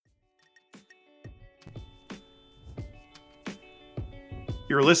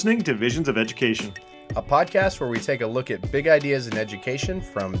You're listening to Visions of Education, a podcast where we take a look at big ideas in education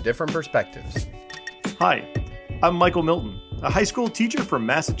from different perspectives. Hi, I'm Michael Milton, a high school teacher from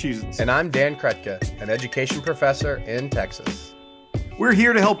Massachusetts. And I'm Dan Kretka, an education professor in Texas. We're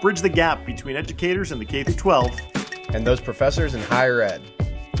here to help bridge the gap between educators in the K-12 and those professors in higher ed.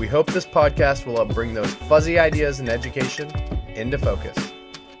 We hope this podcast will help bring those fuzzy ideas in education into focus.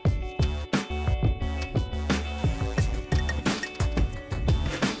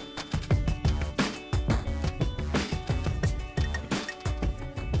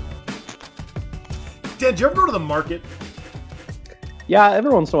 Dan, do you ever go to the market? Yeah, every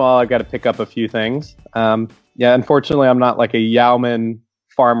once in a while I got to pick up a few things. Unfortunately, I'm not like a Yowman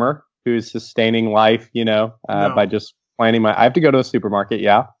farmer who's sustaining life, by just planting I have to go to a supermarket,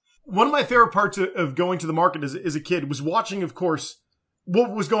 yeah. One of my favorite parts of going to the market as a kid was watching, of course,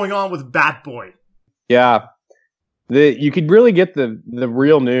 what was going on with Bat Boy. Yeah. You could really get the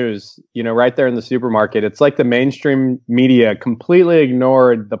real news, right there in the supermarket. It's like the mainstream media completely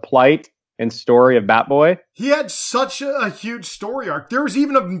ignored the plight and story of Bat Boy. He had such a huge story arc. There was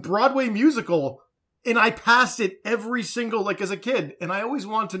even a Broadway musical, and I passed it every single, as a kid. And I always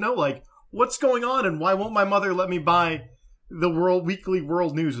wanted to know, what's going on and why won't my mother let me buy the Weekly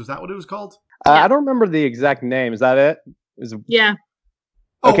World News? Was that what it was called? I don't remember the exact name. Is that it? Yeah.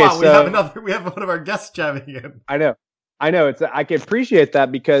 Oh, okay, wow. We have one of our guests chatting in. I know. I can appreciate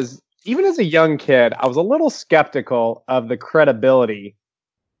that because even as a young kid, I was a little skeptical of the credibility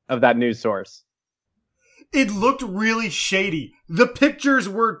of that news source. It looked really shady. The pictures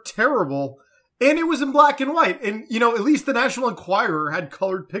were terrible, and it was in black and white. And, at least the National Enquirer had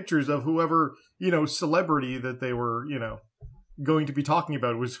colored pictures of whoever, celebrity that they were, going to be talking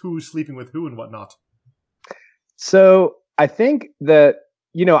about, was who's sleeping with who and whatnot. So I think that,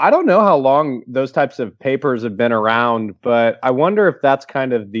 I don't know how long those types of papers have been around, but I wonder if that's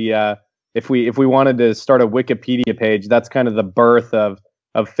kind of the, if we wanted to start a Wikipedia page, that's kind of the birth of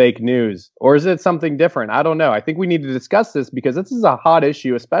fake news, or is it something different? I don't know. I think we need to discuss this because this is a hot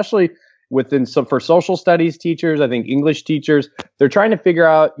issue, especially for social studies teachers. I think English teachers, they're trying to figure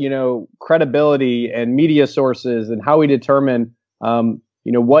out, credibility and media sources and how we determine,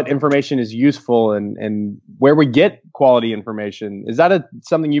 what information is useful and where we get quality information. Is that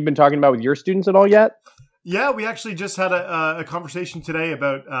something you've been talking about with your students at all yet? Yeah, we actually just had a conversation today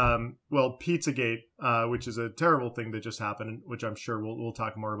about, Pizzagate, which is a terrible thing that just happened, which I'm sure we'll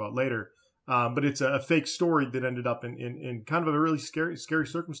talk more about later. But it's a fake story that ended up in kind of a really scary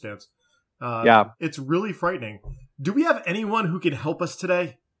circumstance. It's really frightening. Do we have anyone who can help us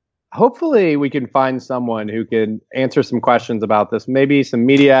today? Hopefully we can find someone who can answer some questions about this, maybe some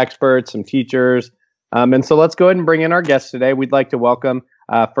media experts, some teachers. And so let's go ahead and bring in our guest today. We'd like to welcome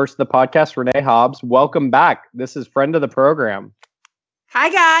first to the podcast, Renee Hobbs. Welcome back. This is friend of the program. Hi,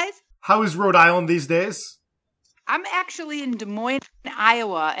 guys. How is Rhode Island these days? I'm actually in Des Moines,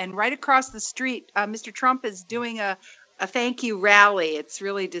 Iowa, and right across the street, Mr. Trump is doing a thank you rally. It's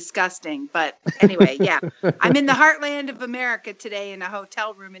really disgusting. But anyway, yeah, I'm in the heartland of America today in a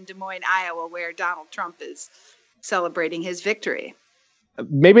hotel room in Des Moines, Iowa, where Donald Trump is celebrating his victory.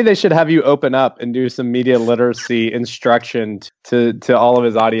 Maybe they should have you open up and do some media literacy instruction to all of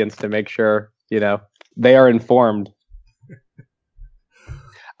his audience to make sure, they are informed.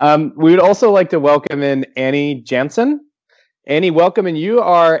 We would also like to welcome in Annie Jansen. Annie, welcome. And you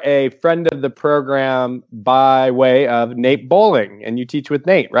are a friend of the program by way of Nate Bowling, and you teach with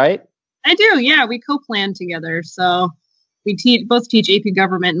Nate, right? I do. Yeah, we co-plan together. So we both teach AP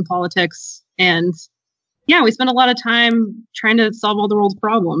government and politics, and yeah, we spend a lot of time trying to solve all the world's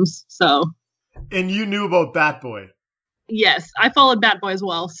problems. So, and you knew about Bat Boy? Yes, I followed Bat Boy as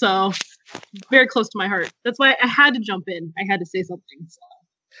well. So, very close to my heart. That's why I had to jump in. I had to say something.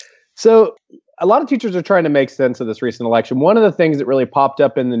 So, a lot of teachers are trying to make sense of this recent election. One of the things that really popped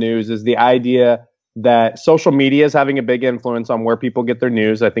up in the news is the idea that social media is having a big influence on where people get their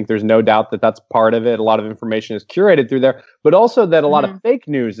news. I think there's no doubt that that's part of it. A lot of information is curated through there, but also that a lot of fake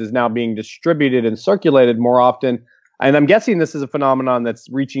news is now being distributed and circulated more often. And I'm guessing this is a phenomenon that's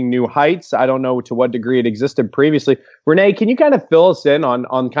reaching new heights. I don't know to what degree it existed previously. Renee, can you kind of fill us in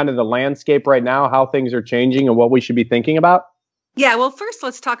on kind of the landscape right now, how things are changing and what we should be thinking about? Yeah, well, first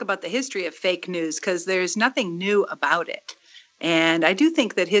let's talk about the history of fake news because there's nothing new about it. And I do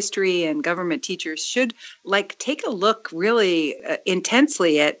think that history and government teachers should take a look really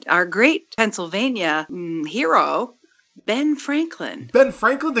intensely at our great Pennsylvania hero, Ben Franklin. Ben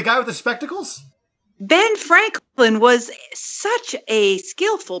Franklin, the guy with the spectacles? Ben Franklin was such a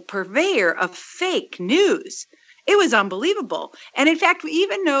skillful purveyor of fake news. It was unbelievable. And in fact, we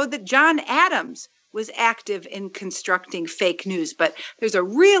even know that John Adams was active in constructing fake news, but there's a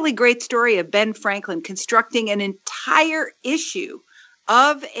really great story of Ben Franklin constructing an entire issue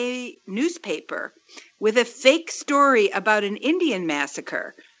of a newspaper with a fake story about an Indian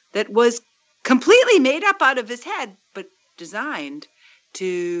massacre that was completely made up out of his head, but designed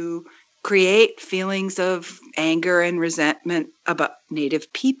to create feelings of anger and resentment about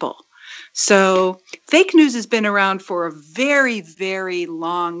Native people. So fake news has been around for a very, very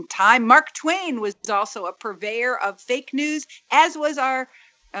long time. Mark Twain was also a purveyor of fake news, as was our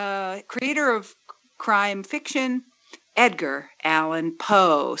creator of crime fiction, Edgar Allan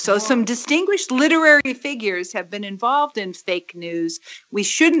Poe. So some distinguished literary figures have been involved in fake news. We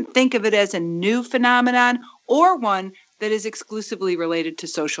shouldn't think of it as a new phenomenon or one that is exclusively related to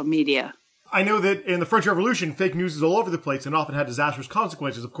social media. I know that in the French Revolution, fake news is all over the place and often had disastrous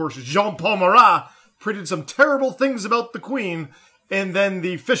consequences. Of course, Jean-Paul Marat printed some terrible things about the Queen, and then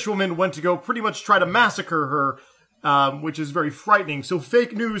the fishwoman went to go pretty much try to massacre her, which is very frightening. So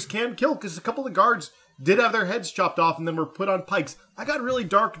fake news can kill, because a couple of guards did have their heads chopped off and then were put on pikes. I got really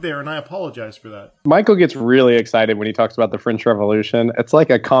dark there, and I apologize for that. Michael gets really excited when he talks about the French Revolution. It's like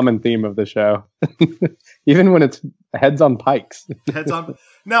a common theme of the show, even when it's heads on pikes. Heads on.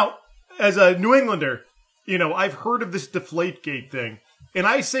 Now, as a New Englander, I've heard of this Deflategate thing. And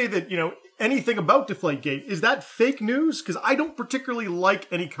I say that, anything about Deflategate, is that fake news? Because I don't particularly like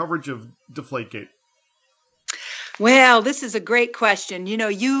any coverage of Deflategate. Well, this is a great question.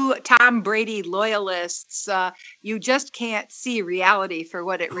 You Tom Brady loyalists, you just can't see reality for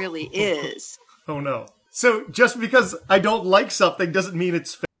what it really is. Oh, no. So just because I don't like something doesn't mean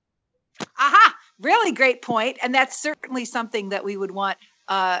it's fake. Aha! Really great point. And that's certainly something that we would want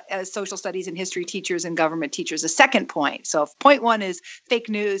as social studies and history teachers and government teachers. A second point. So if point one is fake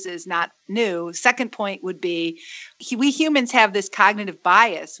news is not new, second point would be we humans have this cognitive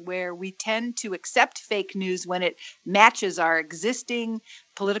bias where we tend to accept fake news when it matches our existing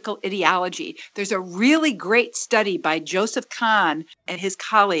political ideology. There's a really great study by Joseph Kahn and his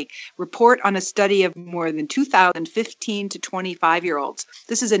colleague, report on a study of more than 2,015 to 25-year-olds.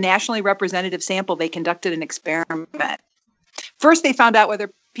 This is a nationally representative sample. They conducted an experiment. First, they found out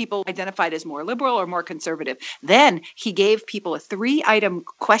whether people identified as more liberal or more conservative. Then he gave people a 3-item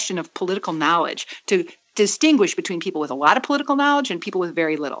question of political knowledge to distinguish between people with a lot of political knowledge and people with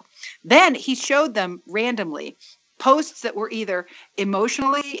very little. Then he showed them randomly posts that were either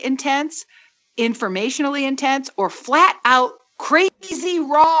emotionally intense, informationally intense, or flat out crazy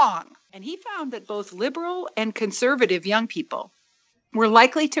wrong. And he found that both liberal and conservative young people were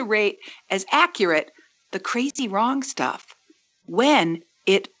likely to rate as accurate the crazy wrong stuff when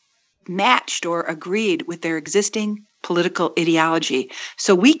it matched or agreed with their existing political ideology.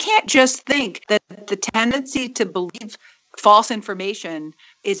 So we can't just think that the tendency to believe false information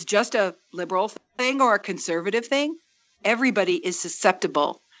is just a liberal thing or a conservative thing. Everybody is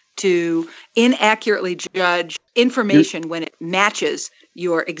susceptible to inaccurately judge information when it matches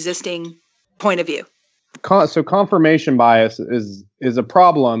your existing point of view. So confirmation bias is a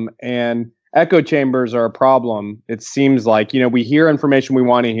problem, and echo chambers are a problem. It seems like, we hear information we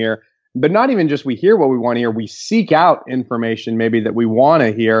want to hear, but not even just we hear what we want to hear, we seek out information maybe that we want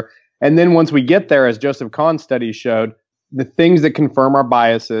to hear. And then once we get there, as Joseph Kahn's studies showed, the things that confirm our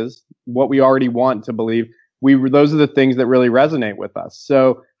biases, what we already want to believe, those are the things that really resonate with us.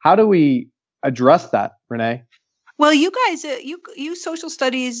 So how do we address that, Renee? Well, you guys, you social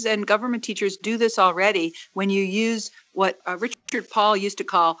studies and government teachers do this already when you use what Richard Paul used to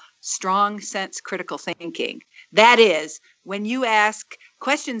call strong sense critical thinking. That is, when you ask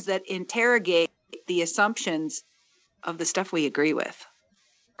questions that interrogate the assumptions of the stuff we agree with,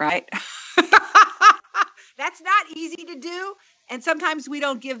 right? That's not easy to do. And sometimes we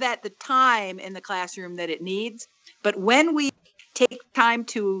don't give that the time in the classroom that it needs. But when we take time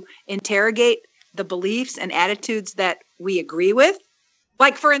to interrogate the beliefs and attitudes that we agree with,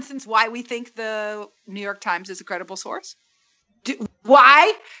 like, for instance, why we think the New York Times is a credible source.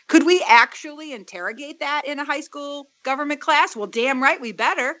 Why? Could we actually interrogate that in a high school government class? Well, damn right we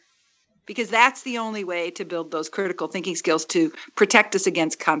better, because that's the only way to build those critical thinking skills to protect us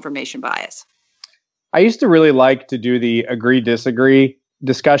against confirmation bias. I used to really like to do the agree-disagree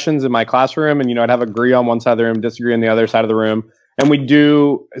discussions in my classroom, and I'd have agree on one side of the room, disagree on the other side of the room. And we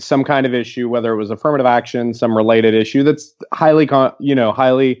do some kind of issue, whether it was affirmative action, some related issue that's highly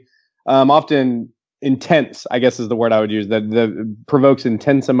often intense, I guess is the word I would use, that provokes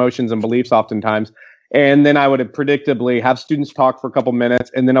intense emotions and beliefs oftentimes. And then I would predictably have students talk for a couple minutes,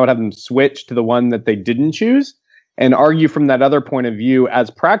 and then I would have them switch to the one that they didn't choose and argue from that other point of view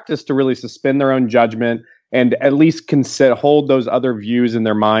as practice to really suspend their own judgment and at least hold those other views in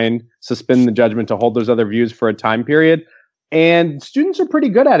their mind, suspend the judgment to hold those other views for a time period. And students are pretty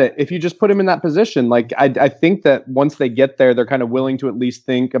good at it if you just put them in that position. Like, I think that once they get there, they're kind of willing to at least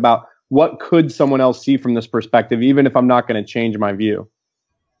think about what could someone else see from this perspective, even if I'm not going to change my view.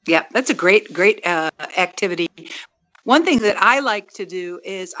 Yeah, that's a great activity. One thing that I like to do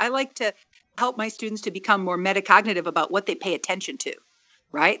is I like to help my students to become more metacognitive about what they pay attention to,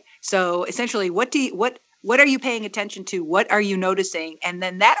 right? So essentially, what are you paying attention to? What are you noticing? And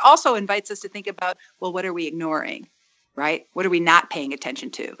then that also invites us to think about, well, what are we ignoring, right? What are we not paying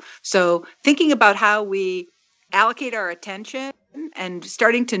attention to? So thinking about how we allocate our attention and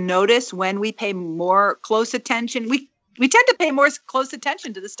starting to notice when we pay more close attention. We tend to pay more close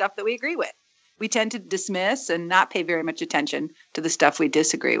attention to the stuff that we agree with. We tend to dismiss and not pay very much attention to the stuff we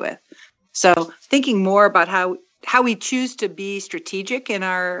disagree with. So thinking more about how we choose to be strategic in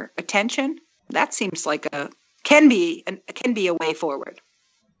our attention, that seems like can be a way forward.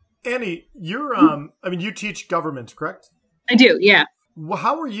 Annie, you're you teach government, correct? I do, yeah. Well,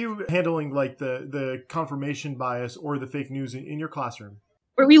 how are you handling like the confirmation bias or the fake news in your classroom?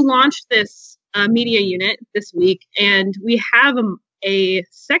 Where we launched this media unit this week, and we have a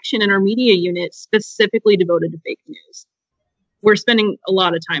section in our media unit specifically devoted to fake news. We're spending a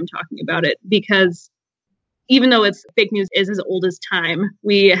lot of time talking about it because even though fake news is as old as time,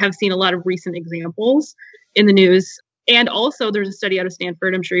 we have seen a lot of recent examples in the news. And also there's a study out of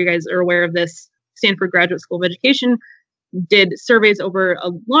Stanford. I'm sure you guys are aware of this. Stanford Graduate School of Education did surveys over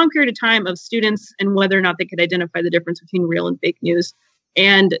a long period of time of students and whether or not they could identify the difference between real and fake news.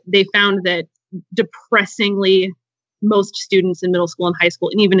 And they found that depressingly, most students in middle school and high school,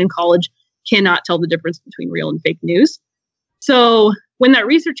 and even in college, cannot tell the difference between real and fake news. So when that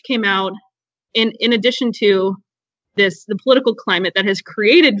research came out, in addition to the political climate that has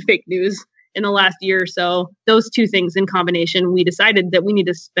created fake news in the last year or so, those two things in combination, we decided that we need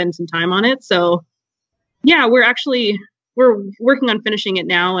to spend some time on it. So yeah, we're working on finishing it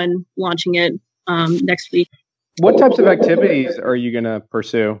now and launching it next week. What types of activities are you going to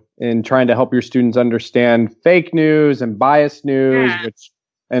pursue in trying to help your students understand fake news and biased news,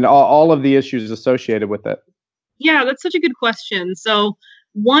 and all of the issues associated with it? Yeah, that's such a good question. So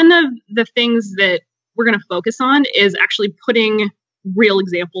one of the things that we're going to focus on is actually putting real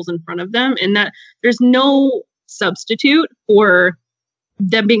examples in front of them, and that there's no substitute for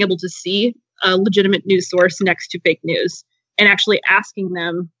them being able to see a legitimate news source next to fake news and actually asking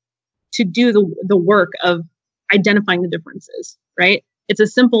them to do the work of identifying the differences, right? It's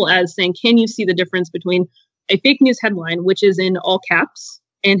as simple as saying, can you see the difference between a fake news headline, which is in all caps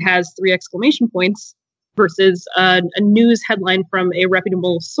and has 3 exclamation points, versus a news headline from a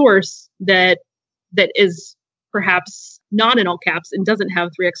reputable source that is perhaps not in all caps and doesn't have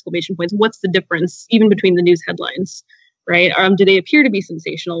 3 exclamation points? What's the difference even between the news headlines, right? Do they appear to be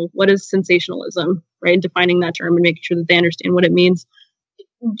sensational? What is sensationalism, right? And defining that term and making sure that they understand what it means.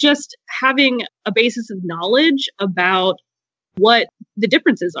 Just having a basis of knowledge about what the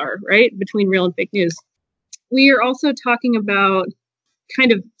differences are, right, between real and fake news. We are also talking about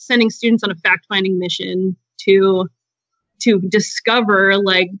kind of sending students on a fact-finding mission to discover,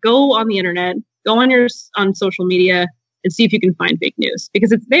 like, go on the internet, go on social media and see if you can find fake news,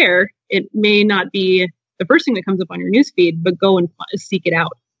 because it's there. It may not be the first thing that comes up on your news feed, but go and seek it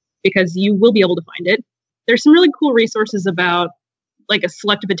out because you will be able to find it. There's some really cool resources about like a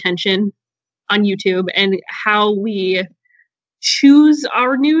selective attention on YouTube and how we choose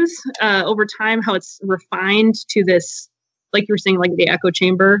our news over time, how it's refined to this, like you were saying, like the echo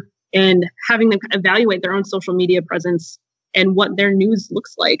chamber, and having them evaluate their own social media presence and what their news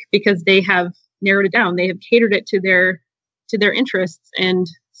looks like, because they have narrowed it down. They have catered it to their interests and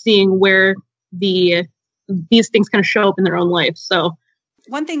seeing where these things kind of show up in their own life. So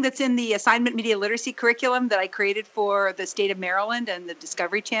one thing that's in the assignment media literacy curriculum that I created for the state of Maryland and the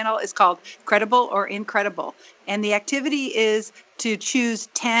Discovery Channel is called Credible or Incredible. And the activity is to choose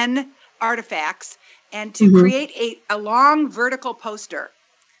 10 artifacts and to create a long vertical poster,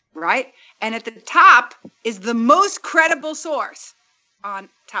 right? And at the top is the most credible source on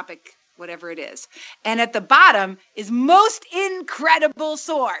topic, whatever it is. And at the bottom is most incredible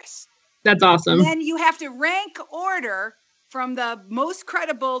source. That's awesome. And then you have to rank order from the most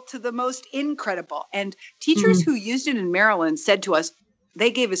credible to the most incredible. And teachers who used it in Maryland said to us,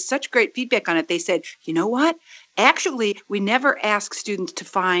 they gave us such great feedback on it. They said, you know what? Actually, we never ask students to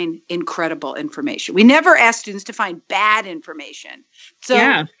find incredible information. We never ask students to find bad information.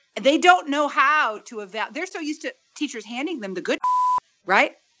 So they don't know how to evaluate. They're so used to teachers handing them the good,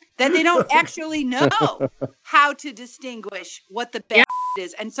 right? That they don't actually know how to distinguish what the bad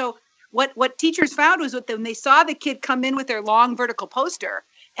is. And so what teachers found was when they saw the kid come in with their long vertical poster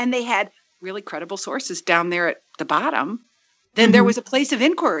and they had really credible sources down there at the bottom, then there was a place of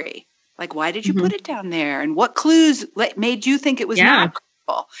inquiry. Like, why did you put it down there? And what clues made you think it was not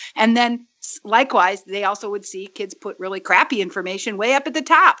credible? And then likewise, they also would see kids put really crappy information way up at the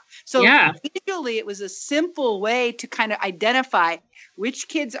top. So visually, it was a simple way to kind of identify which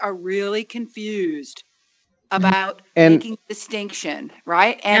kids are really confused about making distinction,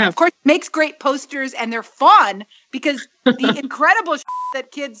 right? And of course, it makes great posters and they're fun because the incredible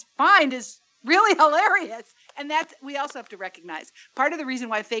that kids find is really hilarious. And we also have to recognize part of the reason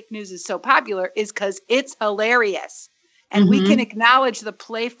why fake news is so popular is because it's hilarious. And we can acknowledge the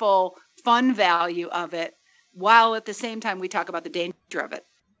playful, fun value of it while at the same time we talk about the danger of it.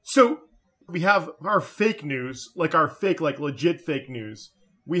 So we have our fake news, like our fake, like legit fake news.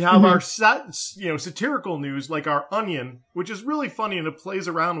 We have our satirical news, like our Onion, which is really funny and it plays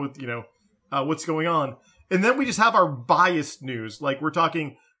around with, what's going on. And then we just have our biased news, like we're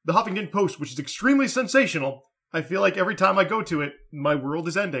talking the Huffington Post, which is extremely sensational. I feel like every time I go to it, my world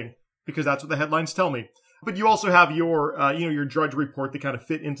is ending because that's what the headlines tell me. But you also have your, your Drudge Report that kind of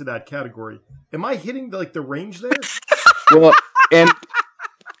fit into that category. Am I hitting the range there? Well,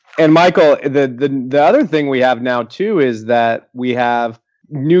 and Michael, the other thing we have now too is that we have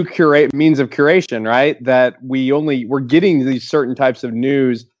new means of curation, right? That we're getting these certain types of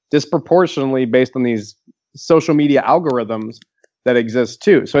news disproportionately based on these social media algorithms that exist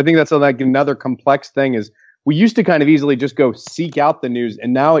too. So I think that's like another complex thing is we used to kind of easily just go seek out the news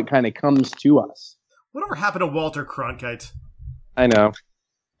and now it kind of comes to us. Whatever happened to Walter Cronkite? I know.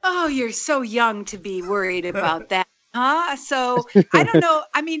 Oh, you're so young to be worried about that. So I don't know.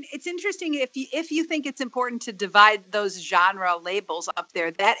 I mean, it's interesting if you think it's important to divide those genre labels up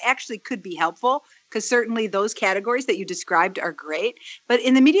there, that actually could be helpful because certainly those categories that you described are great. But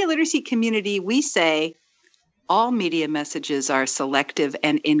in the media literacy community, we say all media messages are selective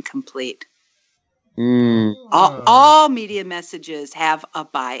and incomplete. All media messages have a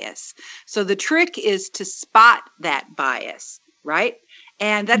bias. So the trick is to spot that bias, right?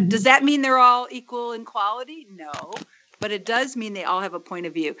 And that does that mean they're all equal in quality? No, but it does mean they all have a point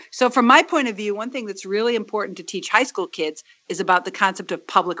of view. So from my point of view, one thing that's really important to teach high school kids is about the concept of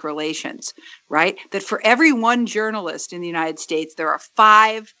public relations, right? That for every one journalist in the United States, there are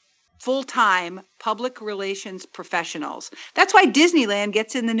 5 full-time public relations professionals. That's why Disneyland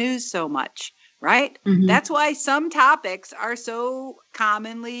gets in the news so much. Right? That's why some topics are so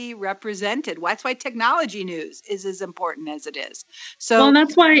commonly represented. That's why technology news is as important as it is. So, well,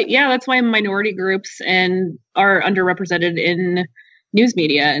 that's why minority groups are underrepresented in news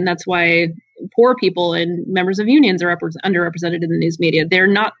media, and that's why poor people and members of unions are underrepresented in the news media. They're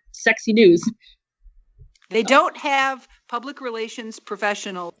not sexy news. They don't have public relations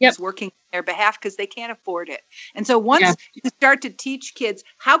professionals working on their behalf because they can't afford it. And so once you start to teach kids,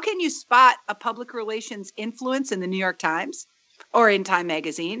 how can you spot a public relations influence in the New York Times or in Time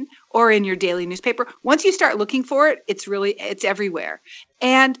Magazine or in your daily newspaper? Once you start looking for it, it's everywhere.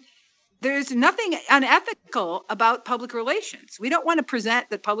 And there's nothing unethical about public relations. We don't want to present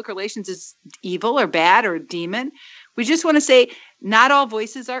that public relations is evil or bad or a demon. We just want to say not all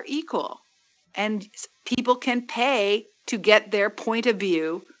voices are equal. And people can pay to get their point of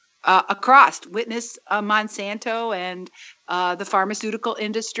view across. Witness Monsanto and the pharmaceutical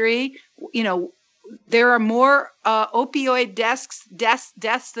industry. There are more opioid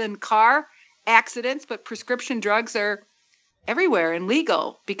deaths than car accidents, but prescription drugs are everywhere and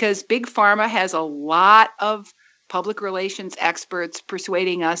legal because Big Pharma has a lot of public relations experts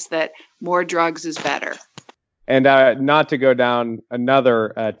persuading us that more drugs is better. And not to go down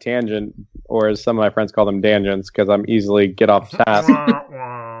another tangent, or as some of my friends call them, tangents, because I'm easily get off task.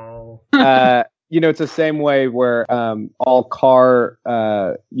 It's the same way where all car,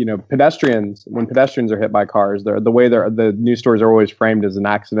 pedestrians, when pedestrians are hit by cars, the news stories are always framed as an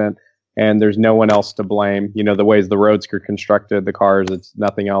accident, and there's no one else to blame. The ways the roads are constructed, the cars, it's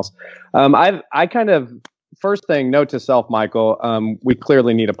nothing else. I kind of first thing, note to self, Michael, we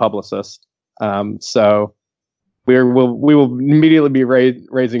clearly need a publicist. So. We will immediately be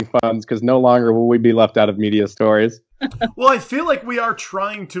raising funds because no longer will we be left out of media stories. Well, I feel like we are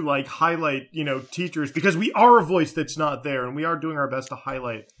trying to highlight, teachers because we are a voice that's not there, and we are doing our best to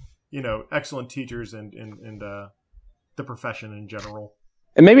highlight, excellent teachers and the profession in general.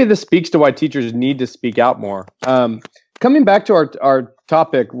 And maybe this speaks to why teachers need to speak out more. Coming back to our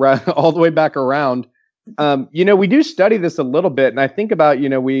topic, all the way back around. We do study this a little bit, and I think about,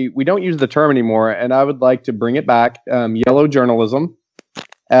 we don't use the term anymore, and I would like to bring it back, yellow journalism,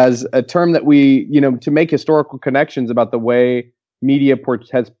 as a term that we, to make historical connections about the way media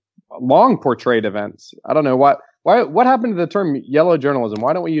has long portrayed events. I don't know what happened to the term yellow journalism?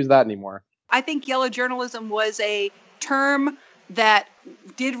 Why don't we use that anymore? I think yellow journalism was a term that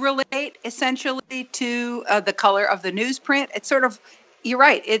did relate essentially to the color of the newsprint. It's sort of, you're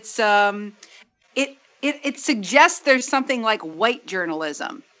right. It's it suggests there's something like white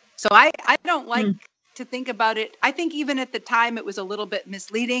journalism. So I don't like to think about it. I think even at the time it was a little bit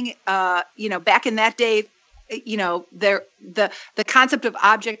misleading. Back in that day, the concept of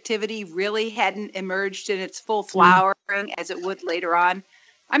objectivity really hadn't emerged in its full flowering as it would later on.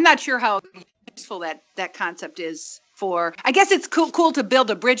 I'm not sure how useful that concept is for. I guess it's cool to build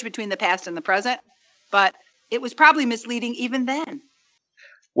a bridge between the past and the present, but it was probably misleading even then.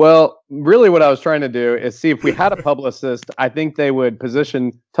 Well, really what I was trying to do is see if we had a publicist, I think they would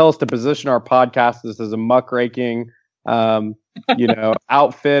tell us to position our podcast as a muckraking,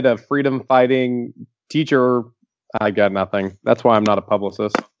 outfit of freedom fighting teacher. I got nothing. That's why I'm not a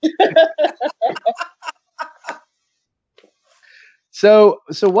publicist. So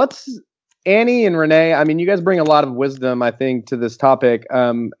what's Annie and Renee? I mean, you guys bring a lot of wisdom, I think, to this topic.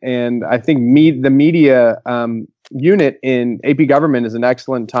 And I think the media unit in AP Government is an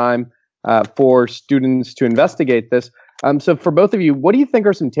excellent time for students to investigate this. So for both of you, what do you think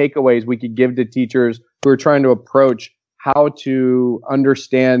are some takeaways we could give to teachers who are trying to approach how to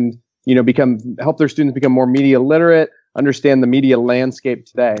understand, help their students become more media literate, understand the media landscape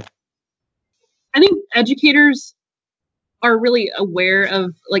today? I think educators are really aware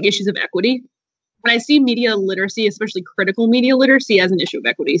of issues of equity. But I see media literacy, especially critical media literacy, as an issue of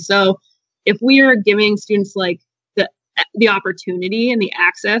equity. So if we are giving students the opportunity and the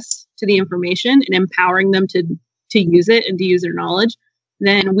access to the information and empowering them to use it and to use their knowledge,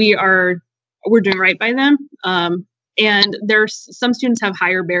 then we're doing right by them. And some students have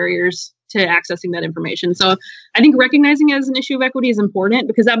higher barriers to accessing that information. So I think recognizing it as an issue of equity is important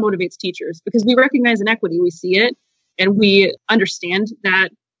because that motivates teachers, because we recognize inequity, we see it, and we understand that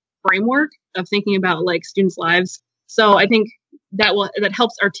framework of thinking about students' lives. So I think that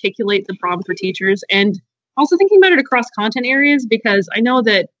helps articulate the problem for teachers, and also thinking about it across content areas, because I know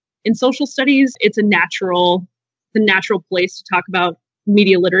that in social studies, it's a natural place to talk about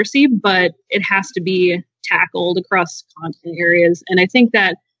media literacy, but it has to be tackled across content areas. And I think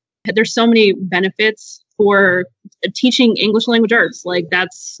that there's so many benefits for teaching English language arts.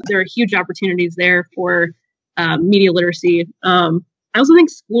 There are huge opportunities there for media literacy. I also think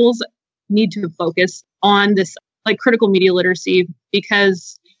schools need to focus on this critical media literacy,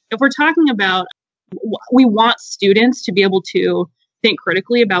 because if we're talking about, we want students to be able to think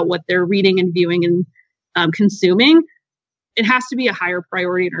critically about what they're reading and viewing and consuming. It has to be a higher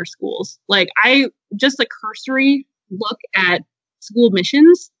priority in our schools. Just a cursory look at school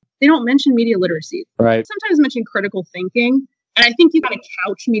admissions, they don't mention media literacy. Right. Sometimes mention critical thinking. And I think you got to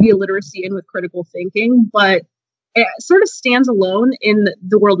couch media literacy in with critical thinking, but it sort of stands alone in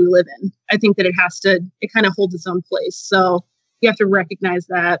the world we live in. I think that it kind of holds its own place. So you have to recognize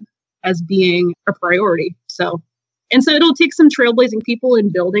that as being a priority. So it'll take some trailblazing people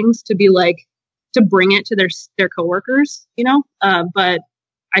in buildings to be to bring it to their coworkers, but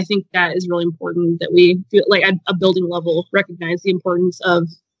I think that is really important that we do at a building level, recognize the importance of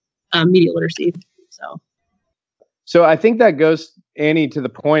media literacy. So I think that goes, Annie, to the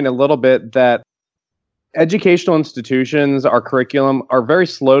point a little bit that educational institutions, our curriculum, are very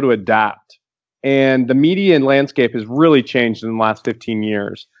slow to adapt. And the media and landscape has really changed in the last 15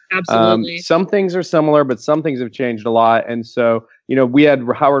 years. Absolutely. Some things are similar, but some things have changed a lot. And so, we had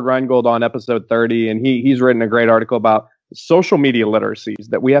Howard Rheingold on episode 30, and he's written a great article about social media literacies,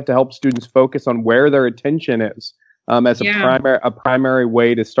 that we have to help students focus on where their attention is as a primary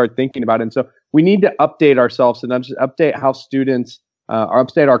way to start thinking about it. And so we need to update ourselves and update how students or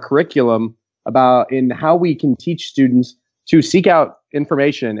update our curriculum about in how we can teach students to seek out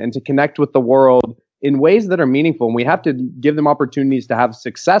information and to connect with the world in ways that are meaningful. And we have to give them opportunities to have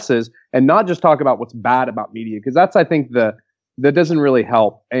successes and not just talk about what's bad about media, because that's, I think, that doesn't really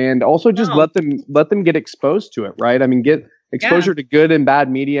help. And also just let them get exposed to it, right? I mean, get exposure to good and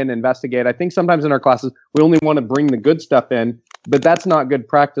bad media and investigate. I think sometimes in our classes, we only want to bring the good stuff in, but that's not good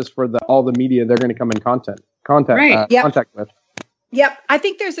practice for all the media they're going to come in contact with. Yep. I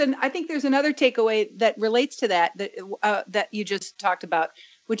think there's another takeaway that relates to that you just talked about,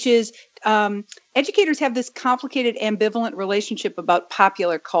 which is educators have this complicated, ambivalent relationship about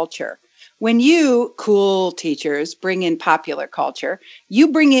popular culture. When you, cool teachers, bring in popular culture,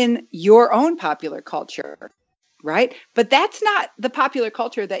 you bring in your own popular culture, right? But that's not the popular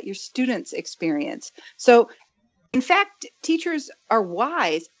culture that your students experience. So In fact, teachers are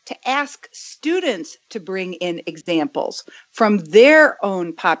wise to ask students to bring in examples from their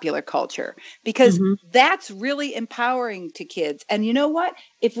own popular culture, because that's really empowering to kids. And you know what?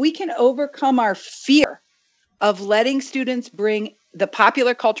 If we can overcome our fear of letting students bring the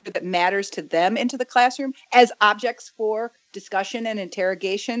popular culture that matters to them into the classroom as objects for discussion and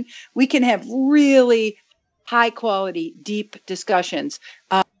interrogation, we can have really high quality, deep discussions.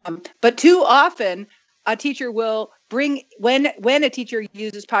 But too often, a teacher will bring, when a teacher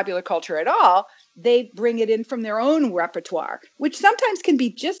uses popular culture at all, they bring it in from their own repertoire, which sometimes can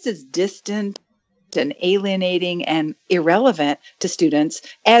be just as distant and alienating and irrelevant to students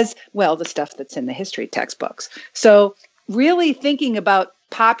as, well, the stuff that's in the history textbooks. So really thinking about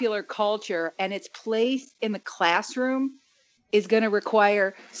popular culture and its place in the classroom is going to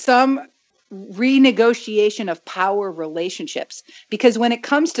require some renegotiation of power relationships. Because when it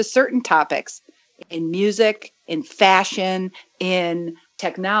comes to certain topics in music, in fashion, in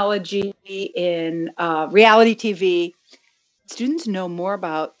technology, in reality TV, students know more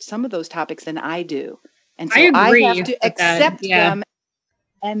about some of those topics than I do. And so I have to accept them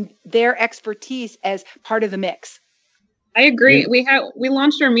and their expertise as part of the mix. I agree. We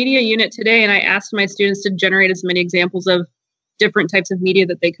launched our media unit today, and I asked my students to generate as many examples of different types of media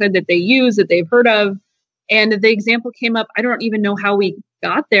that they could, that they use, that they've heard of. And the example came up. I don't even know how we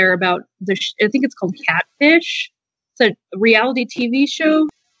got there, about I think it's called Catfish. It's a reality TV show.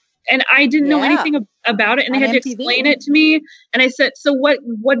 And I didn't know anything about it, and they had to explain it to me. And I said, so what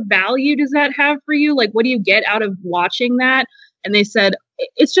value does that have for you? Like, what do you get out of watching that? And they said,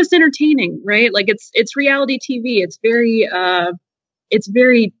 it's just entertaining, right? Like it's reality TV. It's very, I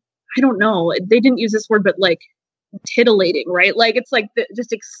don't know. They didn't use this word, but like titillating, right? Like it's like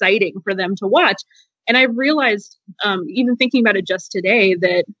just exciting for them to watch. And I realized, even thinking about it just today,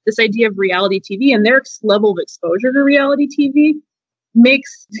 that this idea of reality TV and their level of exposure to reality TV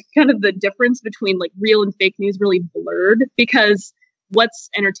makes kind of the difference between like real and fake news really blurred, because what's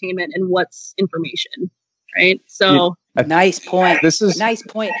entertainment and what's information, right? So nice point. Nice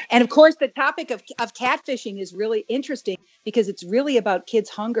point. And of course, the topic of catfishing is really interesting because it's really about kids'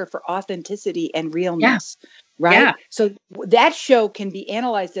 hunger for authenticity and realness. Right. Yeah. So that show can be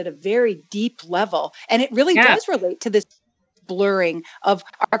analyzed at a very deep level. And it really does relate to this blurring of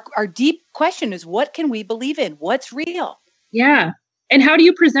our deep question is, what can we believe in? What's real? Yeah. And how do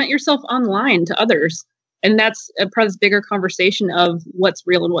you present yourself online to others? And that's a bigger conversation of what's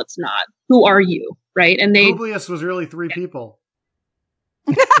real and what's not. Who are you? Right. And Publius was really three people.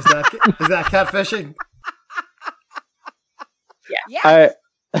 Is that catfishing? Yeah.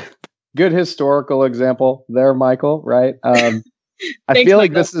 Good historical example there, Michael, right? I feel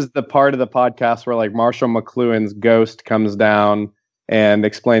like this is the part of the podcast where like Marshall McLuhan's ghost comes down and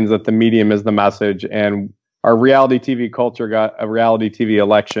explains that the medium is the message, and our reality TV culture got a reality TV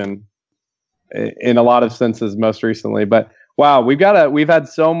election in a lot of senses most recently. But wow, we've had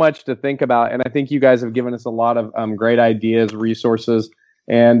so much to think about, and I think you guys have given us a lot of great ideas, resources,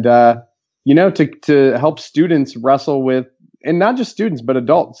 and to help students wrestle with, and not just students, but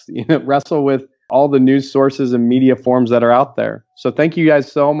adults, wrestle with all the news sources and media forms that are out there. So thank you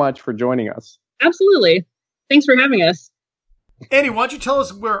guys so much for joining us. Absolutely. Thanks for having us. Annie, why don't you tell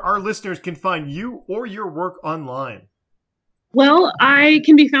us where our listeners can find you or your work online? Well, I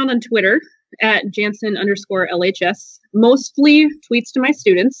can be found on Twitter at Jansen_LHS, mostly tweets to my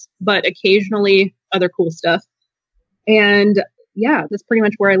students, but occasionally other cool stuff. And yeah, that's pretty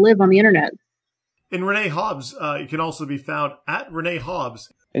much where I live on the internet. And Renee Hobbs, you can also be found at Renee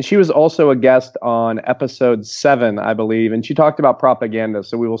Hobbs. And she was also a guest on episode 7, I believe, and she talked about propaganda.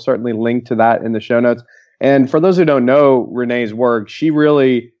 So we will certainly link to that in the show notes. And for those who don't know Renee's work, she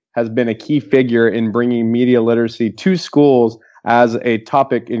really has been a key figure in bringing media literacy to schools as a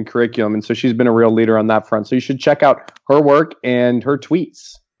topic in curriculum. And so she's been a real leader on that front. So you should check out her work and her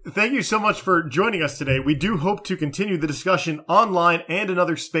tweets. Thank you so much for joining us today. We do hope to continue the discussion online and in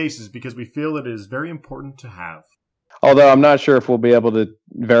other spaces because we feel that it is very important to have. Although I'm not sure if we'll be able to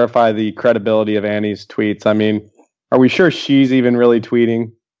verify the credibility of Annie's tweets. I mean, are we sure she's even really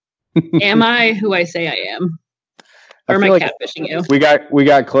tweeting? Am I who I say I am? Or am I catfishing you? We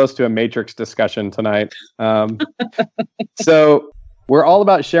got close to a Matrix discussion tonight. So we're all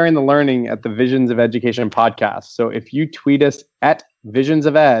about sharing the learning at the Visions of Education podcast. So if you tweet us at Visions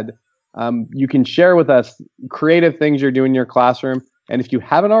of Ed, you can share with us creative things you're doing in your classroom. And if you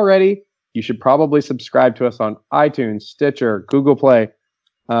haven't already, you should probably subscribe to us on iTunes, Stitcher, Google Play.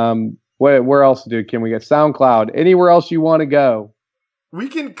 Where else can we get? SoundCloud, anywhere else you want to go. We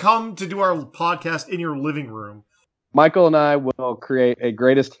can come to do our podcast in your living room. Michael and I will create a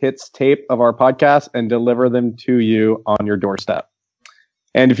greatest hits tape of our podcast and deliver them to you on your doorstep.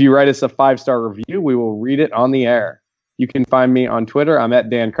 And if you write us a 5-star review, we will read it on the air. You can find me on Twitter. I'm at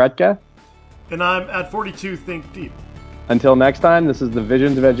Dan Kretka. And I'm at 42 Think Deep. Until next time, this is the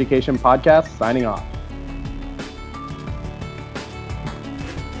Visions of Education podcast, signing off.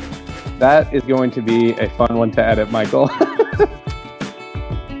 That is going to be a fun one to edit, Michael.